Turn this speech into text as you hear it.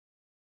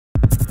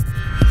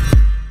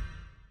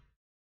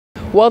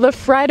Well, the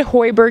Fred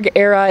Hoiberg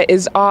era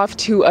is off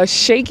to a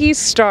shaky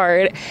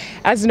start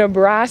as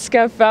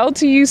Nebraska fell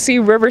to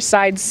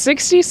UC-Riverside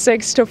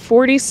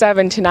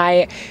 66-47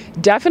 tonight.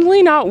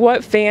 Definitely not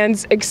what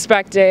fans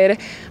expected.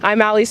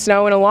 I'm Allie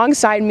and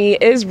alongside me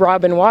is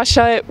Robin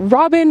Washut.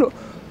 Robin,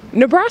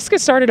 Nebraska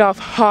started off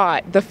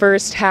hot the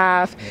first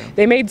half.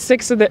 They made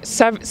six of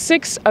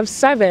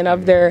seven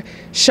of their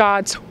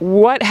shots.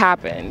 What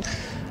happened?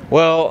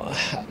 Well,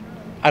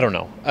 I don't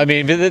know. I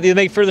mean, they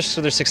make further to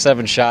their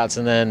 6-7 shots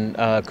and then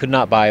could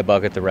not buy a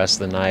bucket the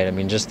rest of the night. I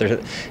mean, just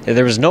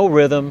there was no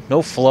rhythm,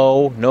 no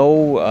flow,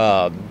 no,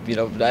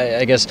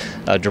 I guess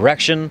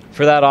direction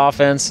for that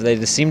offense. They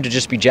just seemed to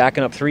just be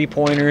jacking up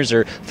three-pointers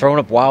or throwing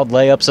up wild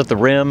layups at the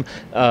rim,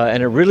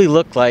 and it really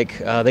looked like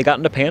they got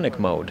into panic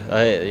mode.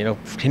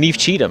 Knief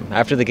Cheatham,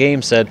 after the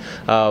game, said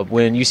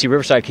when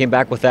UC-Riverside came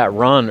back with that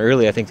run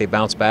early, I think they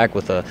bounced back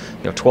with a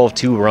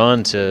 12-2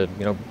 run to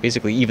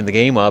basically even the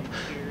game up.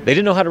 They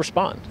didn't know how to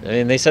respond. I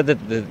mean, they said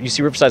that the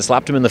UC-Riverside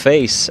slapped them in the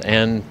face,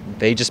 and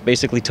they just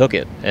basically took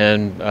it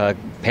and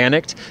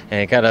panicked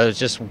and kind of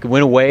just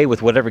went away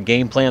with whatever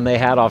game plan they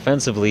had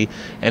offensively,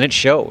 and it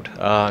showed.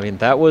 I mean,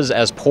 that was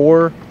as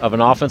poor of an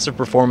offensive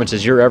performance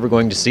as you're ever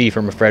going to see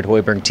from a Fred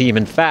Hoiberg team.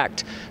 In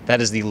fact, that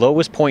is the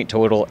lowest point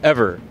total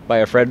ever by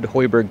a Fred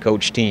Hoiberg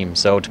coach team.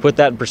 So to put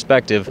that in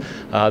perspective,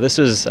 this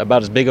is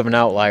about as big of an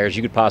outlier as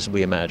you could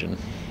possibly imagine.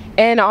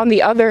 And on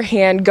the other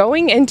hand,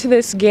 going into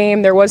this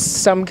game, there was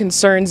some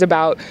concerns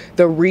about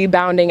the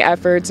rebounding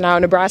efforts. Now,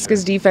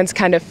 Nebraska's defense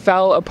kind of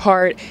fell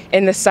apart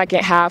in the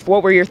second half.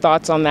 What were your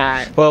thoughts on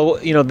that? Well,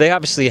 they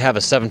obviously have a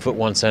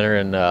 7'1" center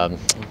in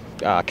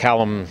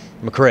Callum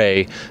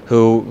McRae,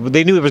 who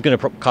they knew it was going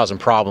to cause them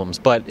problems,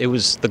 but it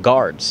was the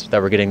guards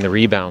that were getting the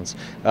rebounds.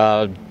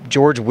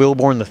 George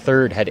Wilborn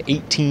III had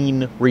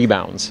 18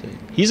 rebounds.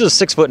 He's a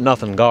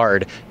 6'0"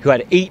 guard who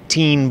had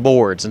 18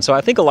 boards, and so I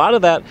think a lot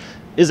of that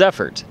is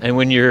effort. And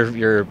when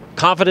your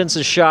confidence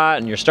is shot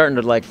and you're starting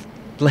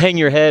to hang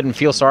your head and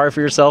feel sorry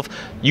for yourself,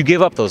 you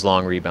give up those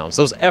long rebounds,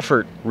 those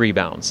effort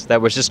rebounds that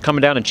was just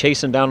coming down and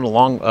chasing down a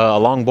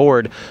long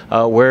board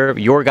where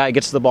your guy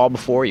gets the ball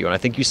before you. And I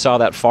think you saw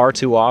that far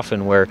too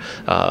often where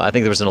I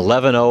think there was an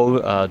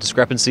 11-0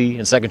 discrepancy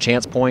in second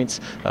chance points.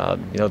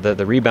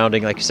 The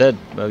rebounding, like you said,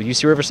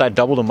 UC-Riverside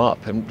doubled them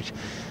up. And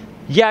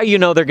yeah,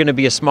 they're going to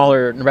be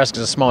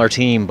Nebraska's a smaller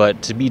team,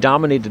 but to be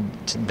dominated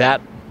to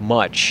that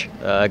much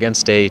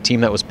against a team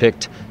that was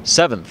picked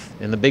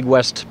 7th in the Big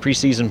West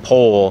preseason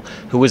poll,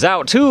 who was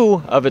out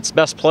 2 of its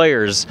best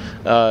players,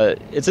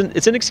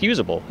 it's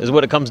inexcusable, is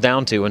what it comes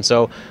down to. And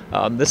so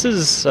this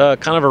is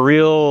kind of a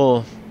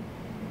real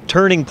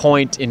turning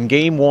point in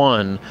game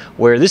 1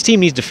 where this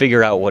team needs to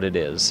figure out what it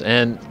is.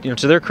 And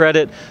to their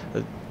credit,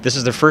 this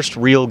is their first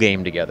real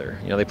game together.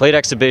 They played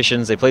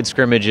exhibitions, they played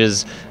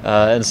scrimmages,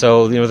 and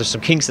so there's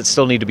some kinks that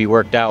still need to be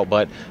worked out.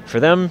 But for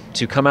them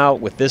to come out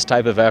with this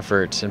type of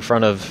effort in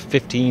front of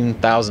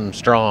 15,000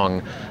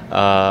 strong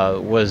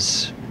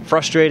was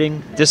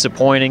frustrating,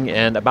 disappointing,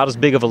 and about as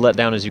big of a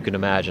letdown as you can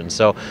imagine.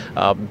 So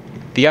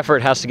the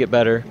effort has to get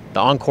better. The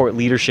on-court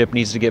leadership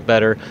needs to get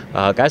better.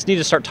 Guys need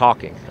to start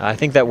talking. I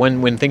think that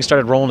when things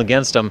started rolling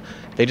against them,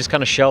 they just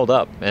kind of shelled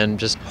up and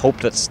just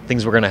hoped that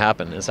things were going to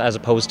happen, as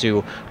opposed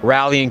to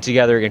rallying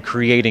together and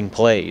creating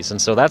plays. And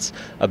so that's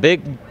a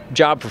big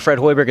job for Fred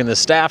Hoiberg and the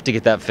staff to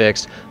get that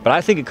fixed. But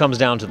I think it comes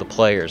down to the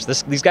players.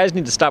 These guys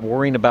need to stop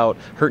worrying about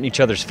hurting each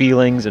other's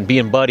feelings and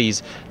being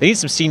buddies. They need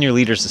some senior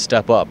leaders to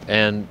step up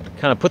and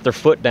kind of put their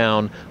foot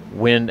down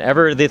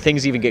whenever the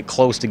things even get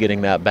close to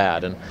getting that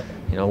bad. And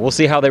we'll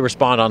see how they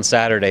respond on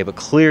Saturday, but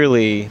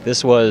clearly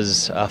this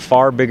was a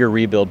far bigger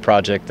rebuild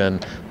project than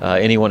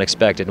anyone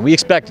expected. And we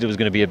expected it was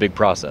going to be a big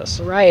process.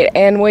 Right,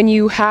 and when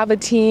you have a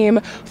team,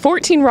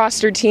 14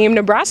 roster team,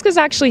 Nebraska's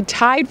actually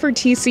tied for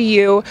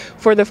TCU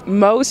for the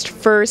most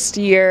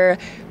first-year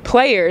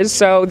players,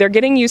 so they're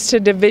getting used to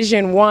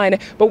Division I,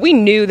 but we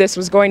knew this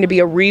was going to be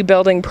a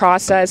rebuilding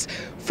process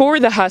for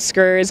the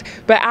Huskers.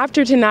 But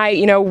after tonight,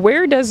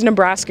 where does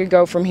Nebraska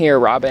go from here,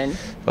 Robin?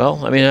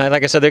 Well, I mean,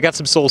 like I said, they've got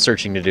some soul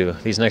searching to do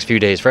these next few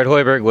days. Fred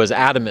Hoiberg was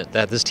adamant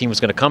that this team was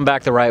going to come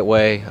back the right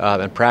way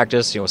and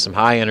practice, with some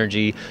high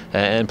energy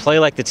and play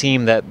like the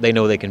team that they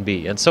know they can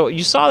be. And so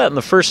you saw that in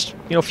the first,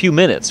 few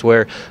minutes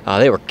where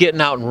they were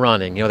getting out and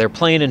running. They're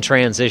playing in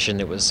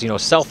transition. It was,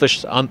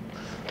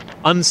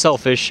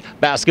 unselfish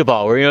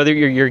basketball where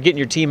you're getting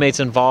your teammates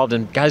involved,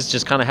 and guys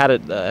just kind of had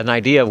an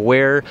idea of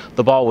where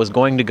the ball was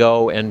going to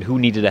go and who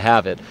needed to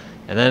have it.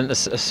 And then as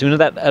soon as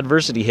that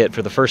adversity hit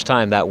for the first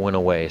time, that went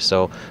away.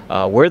 So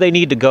where they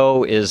need to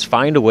go is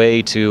find a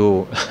way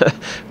to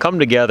come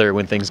together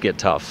when things get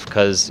tough.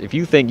 Because if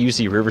you think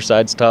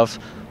UC-Riverside's tough,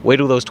 wait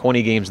till those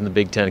 20 games in the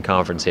Big Ten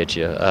Conference hit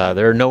you.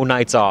 There are no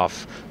nights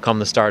off come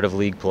the start of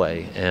league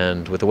play.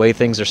 And with the way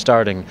things are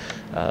starting,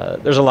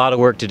 there's a lot of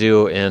work to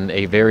do in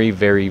a very,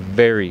 very,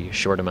 very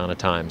short amount of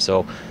time.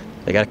 So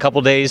they got a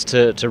couple days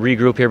to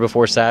regroup here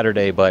before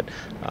Saturday, but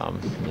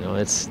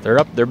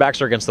their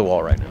backs are against the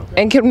wall right now.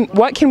 And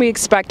what can we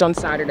expect on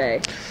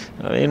Saturday?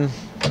 I mean,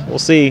 we'll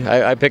see.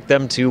 I picked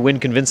them to win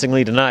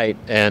convincingly tonight,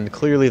 and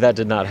clearly that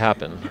did not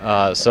happen.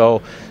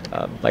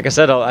 Like I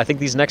said, I think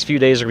these next few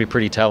days are going to be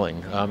pretty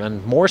telling,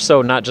 and more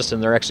so not just in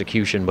their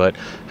execution, but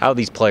how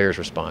these players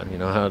respond. You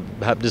know,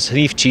 how does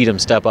Hanif Cheatham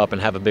step up and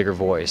have a bigger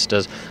voice?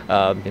 Does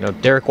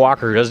Derek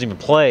Walker, who doesn't even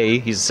play,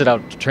 he's a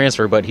sit-out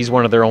transfer, but he's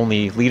one of their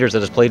only leaders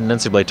that has played in an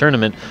NCAA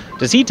tournament.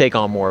 Does he take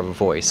on more of a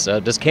voice?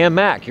 Does Cam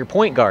Mack, your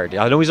point guard,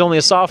 I know he's only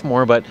a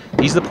sophomore, but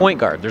he's the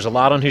point guard. There's a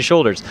lot on his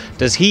shoulders.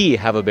 Does he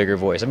have a bigger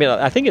voice? I mean,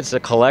 I think it's a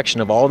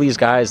collection of all these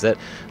guys that,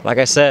 like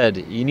I said,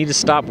 you need to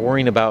stop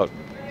worrying about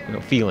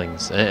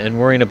feelings and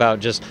worrying about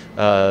just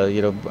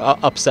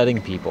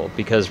upsetting people,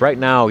 because right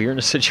now you're in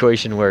a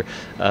situation where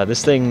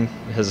this thing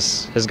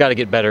has got to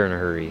get better in a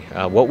hurry.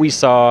 What we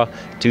saw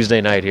Tuesday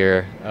night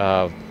here,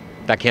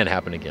 that can't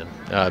happen again,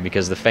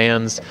 because the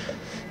fans,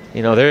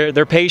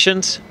 they're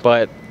patient,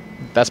 but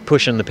that's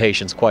pushing the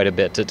patience quite a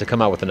bit to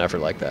come out with an effort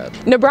like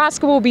that.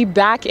 Nebraska will be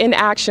back in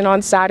action on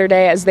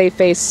Saturday as they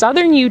face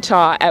Southern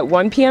Utah at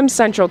 1 p.m.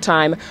 Central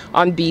Time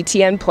on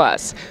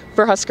BTN+.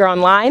 For Husker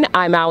Online,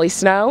 I'm Allie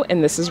Snow,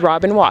 and this is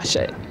Robin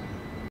Washut.